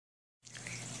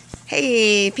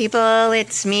Hey people,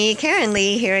 it's me, Karen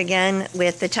Lee, here again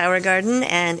with the Tower Garden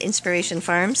and Inspiration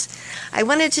Farms. I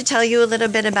wanted to tell you a little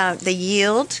bit about the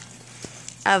yield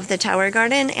of the Tower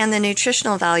Garden and the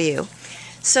nutritional value.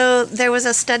 So there was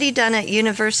a study done at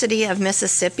University of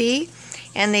Mississippi,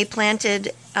 and they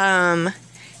planted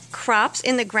crops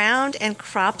in the ground and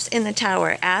crops in the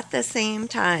tower at the same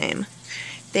time.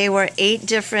 They were 8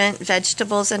 different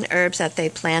vegetables and herbs that they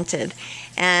planted.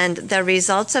 And the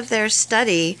results of their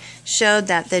study showed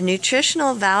that the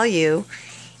nutritional value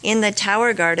in the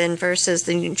Tower Garden versus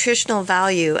the nutritional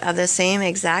value of the same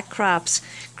exact crops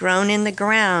grown in the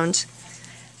ground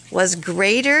was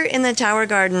greater in the Tower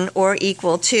Garden or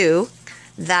equal to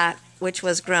that which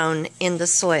was grown in the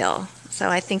soil. So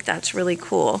I think that's really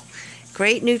cool.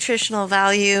 Great nutritional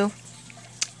value,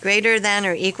 greater than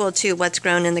or equal to what's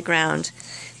grown in the ground.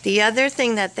 The other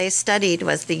thing that they studied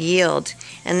was the yield,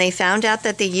 and they found out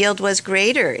that the yield was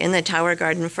greater in the Tower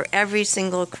Garden for every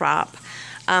single crop.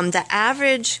 The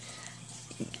average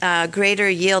greater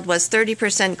yield was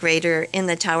 30% greater in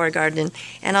the Tower Garden,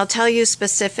 and I'll tell you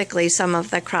specifically some of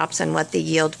the crops and what the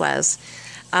yield was.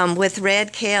 With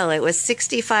red kale, it was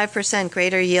 65%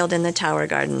 greater yield in the Tower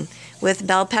Garden. With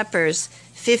bell peppers,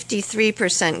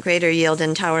 53% greater yield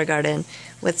in Tower Garden.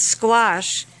 With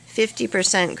squash,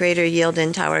 50% greater yield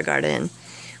in Tower Garden.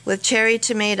 With cherry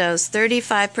tomatoes,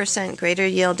 35% greater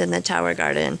yield in the Tower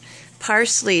Garden.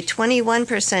 Parsley,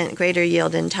 21% greater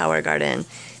yield in Tower Garden.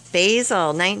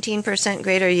 Basil, 19%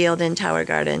 greater yield in Tower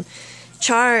Garden.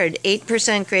 Chard,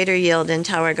 8% greater yield in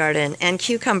Tower Garden. And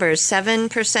cucumbers,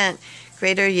 7%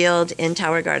 greater yield in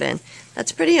Tower Garden.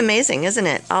 That's pretty amazing, isn't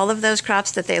it? All of those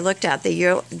crops that they looked at, the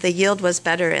yield was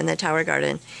better in the Tower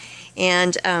Garden.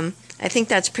 And I think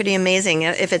that's pretty amazing.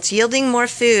 If it's yielding more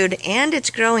food and it's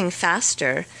growing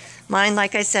faster, mine,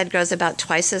 like I said, grows about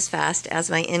twice as fast as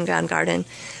my in-ground garden.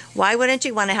 Why wouldn't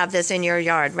you want to have this in your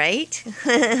yard, right?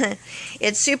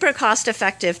 It's super cost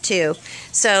effective too.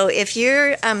 So if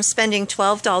you're spending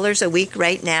 $12 a week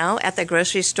right now at the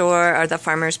grocery store or the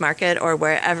farmer's market or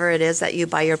wherever it is that you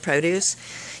buy your produce,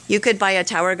 you could buy a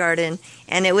Tower Garden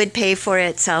and it would pay for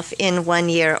itself in 1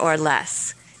 year or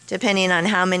less, depending on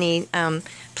how many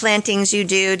plantings you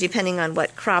do, depending on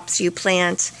what crops you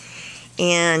plant.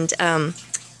 And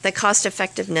the cost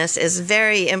effectiveness is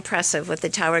very impressive with the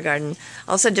Tower Garden.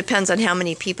 Also depends on how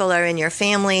many people are in your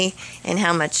family and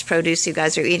how much produce you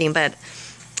guys are eating. But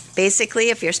basically,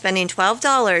 if you're spending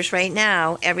 $12 right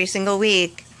now every single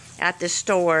week at the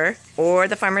store or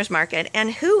the farmer's market,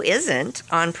 and who isn't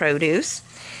on produce,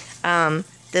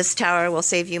 this tower will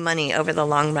save you money over the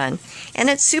long run. And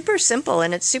it's super simple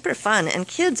and it's super fun, and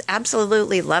kids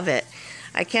absolutely love it.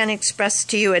 I can't express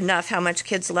to you enough how much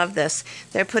kids love this.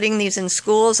 They're putting these in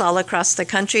schools all across the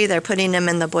country. They're putting them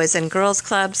in the Boys and Girls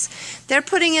Clubs. They're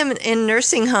putting them in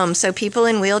nursing homes so people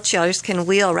in wheelchairs can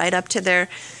wheel right up to their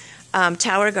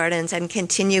Tower Gardens and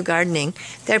continue gardening.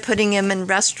 They're putting them in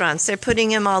restaurants. They're putting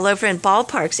them all over in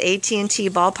ballparks. AT&T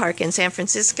Ballpark in San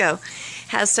Francisco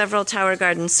has several Tower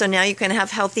Gardens. So now you can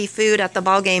have healthy food at the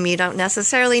ball game. You don't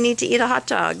necessarily need to eat a hot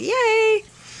dog. Yay!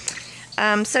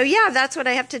 So yeah, that's what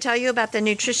I have to tell you about the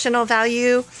nutritional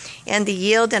value and the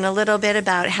yield, and a little bit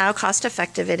about how cost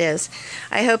effective it is.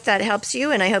 I hope that helps you,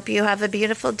 and I hope you have a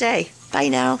beautiful day. Bye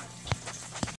now.